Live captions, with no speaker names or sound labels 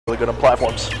really good on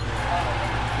platforms.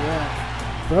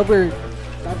 Yeah. Brobear,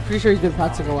 I'm pretty sure he's been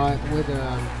practicing a lot with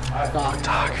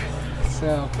Doc.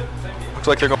 So. Looks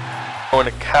like they're going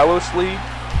to Kalos League.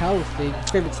 Kalos League.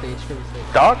 Favorite stage.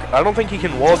 Doc, I don't think he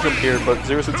can wall jump here, but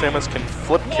Zeus and Samus can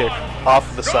flip kick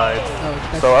off the side.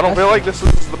 Oh, so I don't feel like this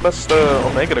is the best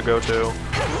Omega to go to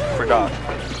for Doc.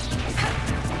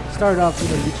 Started off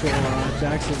with a neutral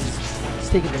Jaxas. He's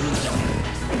taking the lead now.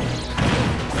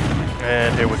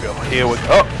 And here we go.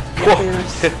 Oh!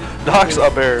 Whoa. Doc's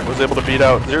up air was able to beat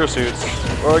out Zero Suits.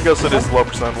 Or I guess it is low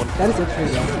percent one. That is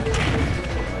interesting though.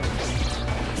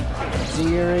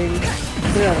 Zeroing.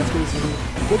 Yeah, that's pretty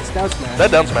good down smash. That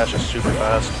down smash is super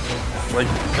fast. Like,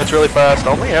 it's really fast. I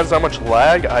don't think it has that much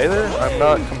lag either. I'm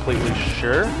not completely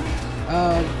sure.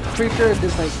 Pretty sure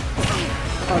there's like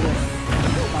probably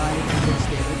 5 6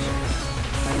 damage.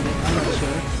 I'm not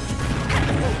sure.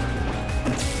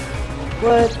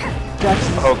 But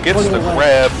Jaxas. Oh, gets the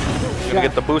grab. Gonna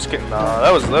get the boost kick. Nah,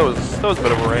 that was a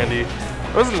bit of a Randy.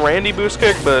 It wasn't Randy boost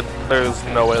kick, but there's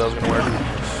no way that was gonna work.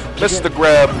 Missed the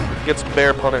grab. Gets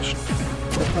bear punished.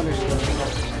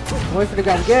 Going for the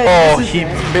grab again. Oh, he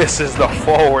misses the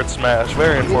forward smash.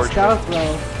 Very unfortunate. Down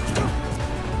throw.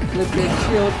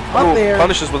 Shield up there.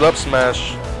 Punishes with up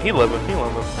smash. He living.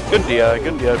 Good DI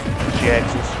from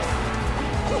Jaxas.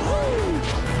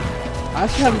 I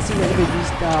actually haven't seen anybody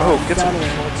use down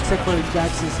air except for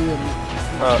Jaxas and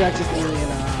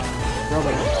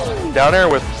Brobear. Down air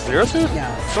with Zero Suit?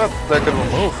 Yeah. It's not that good of a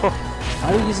move. I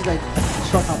would use it like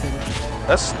short hopping.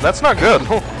 That's not good.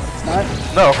 It's not?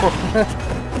 No.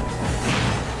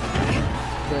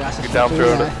 Yeah,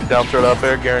 down throw up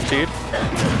air, guaranteed.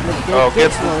 Oh,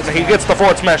 he gets the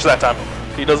forward smash that time.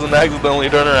 He doesn't accidentally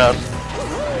turn around.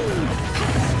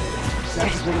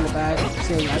 Jaxas bringing the back,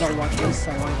 saying I don't want this,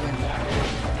 I want to win.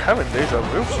 Having deja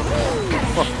vu.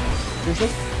 Seriously?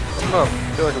 No, I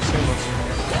feel like I've seen this.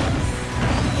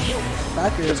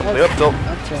 Back here. Gets him the up tilt.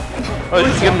 Oh,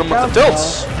 he's getting him with the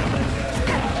tilts.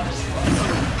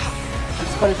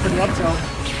 It's funny for the up tilt.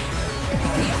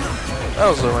 That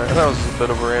was a bit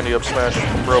of a Randy up smash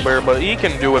from Brobear, but he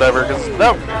can do whatever because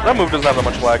that move doesn't have that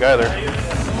much lag either.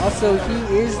 Also,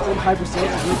 he is in high percent.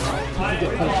 He can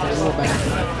get punished a little bad.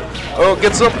 Oh,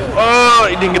 gets him. Oh,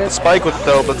 he didn't get the spike with it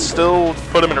though, but still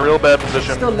put him in a real bad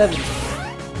position. Still living.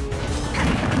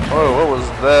 Oh, what was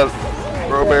that?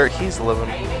 Brobear, he's living.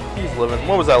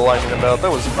 What was that lightning about? That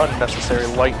was unnecessary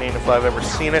lightning if I've ever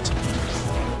seen it.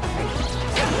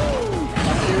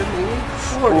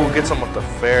 Ooh, gets him with the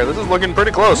fair. This is looking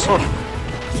pretty close. I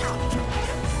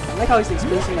like how he's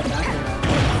experiencing the back end.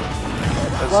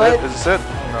 Is this it?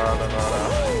 No.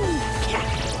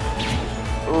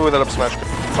 Ooh, that up smash could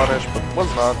punish, but was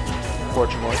not,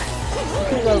 unfortunately.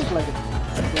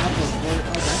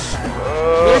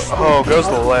 Oh, goes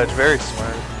to the ledge. Very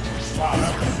smart.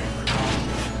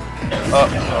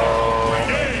 Uh-oh.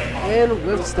 And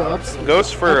whips the ups.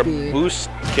 Goes for a boost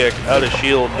kick out of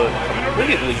shield, but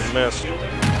completely missed.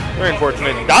 Very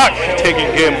unfortunate. Doc taking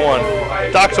game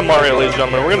 1. Doc to Mario, ladies and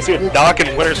gentlemen. We're going to see a Doc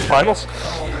in winners finals.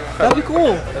 That'd be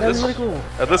cool. That'd be really cool.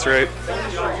 At this rate.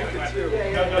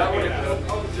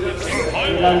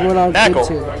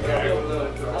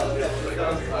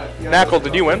 Knackle,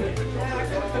 did you win? I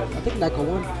think Knackle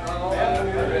won.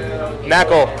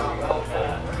 Knackle.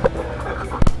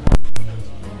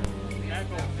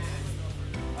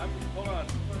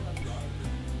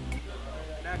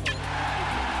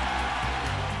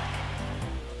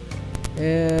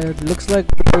 And looks like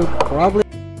we're probably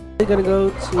gonna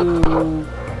go to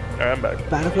I'm back.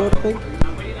 Battlefield, I think.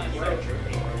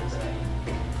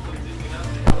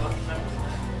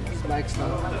 This mic's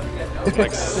not. I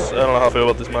don't know how I feel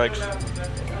about these mics.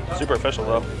 Super official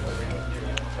though.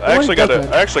 I actually gotta do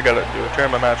a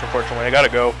tournament match, unfortunately. I gotta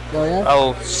go. Oh, yeah?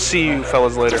 I'll see you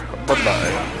fellas later.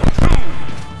 Bye-bye.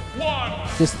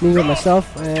 Just me and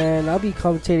myself, and I'll be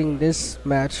commentating this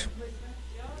match.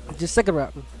 Just second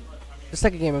round. The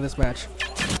second game of this match.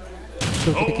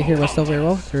 So I can hear myself very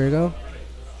well. There we go.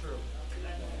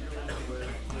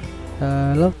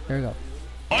 Hello? There we go.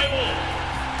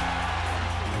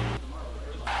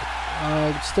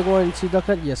 Still going to duck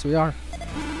hunt? Yes, we are.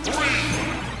 3, 2,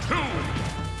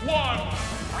 1,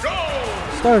 go!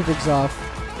 Starting things off.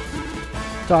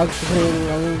 Dogs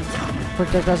putting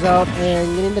projectiles out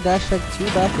and getting the dash tag to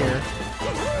back air.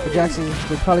 But Jaxas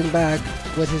repelling back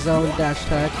with his own dash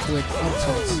tag with up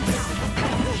tilts.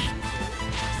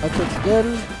 Up tilts again.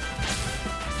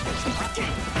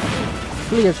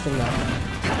 Really interesting now.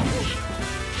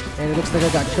 And it looks like I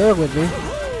got Sure with me.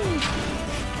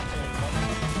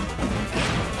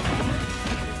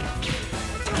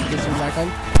 Get some back on.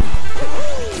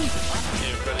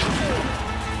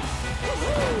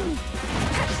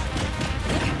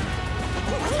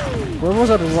 Whoever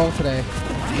was on the roll today.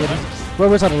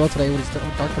 Whoever was on the roll today was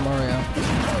Dr. Mario.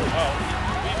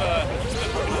 Oh,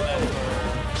 we've been working on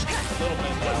that for a little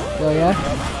bit now. Oh yeah?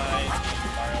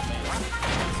 Mario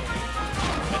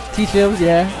Teach him,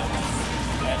 yeah.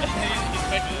 he's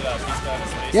picked it up. He's got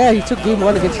his face. Yeah, he took game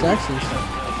 1 against Jaxas.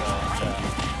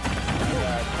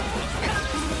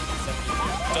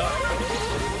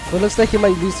 But it looks like he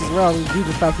might lose his round due to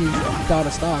the fact he's down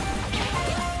a stock.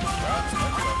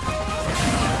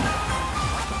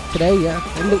 Today, yeah.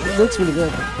 It looks really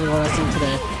good from what I've seen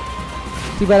today.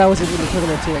 Too bad I wasn't in the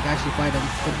tournament to like actually fight him.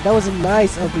 But that was a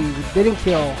nice LB. We didn't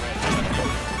kill.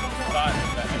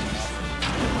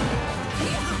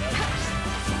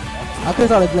 I could have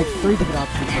thought of like 3 different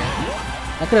options there.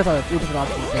 I could have thought of 3 different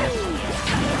options there.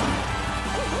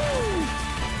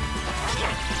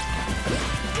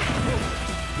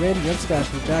 Randy up smash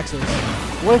from Jaxas.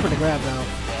 Going for the grab now.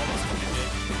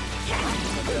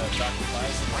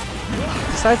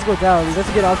 Decides to go down, he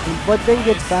doesn't get option, but then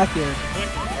gets back here.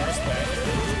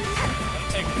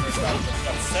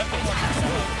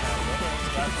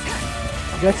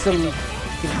 Gets some.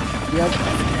 Yep.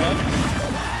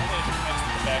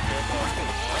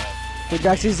 But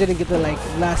Jaxas didn't get the like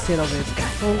last hit of it.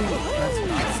 Oh, that's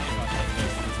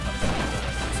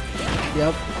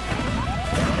yep.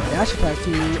 Dash attack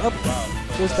to up.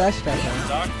 Just dash attack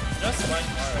now.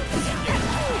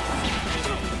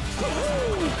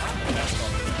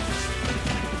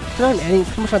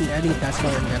 Pretty much on any dash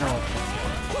color in general.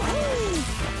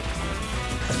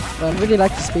 But I really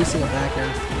like the spacing of back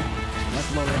here. At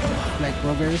the moment, like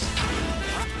Brobears.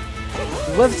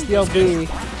 Whips the LB.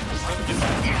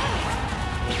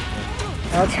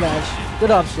 Out smash.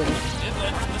 Good option.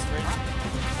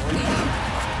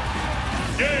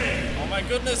 Oh my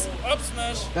goodness, up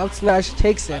smash! Out smash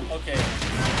takes it. Okay.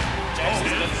 Jaxas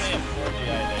definitely a 4D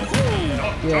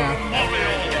idea. Yeah.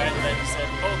 Then he said,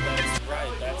 oh, that's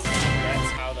right, that's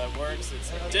how that works. It's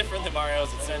different than Mario's,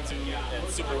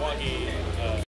 it's super wonky.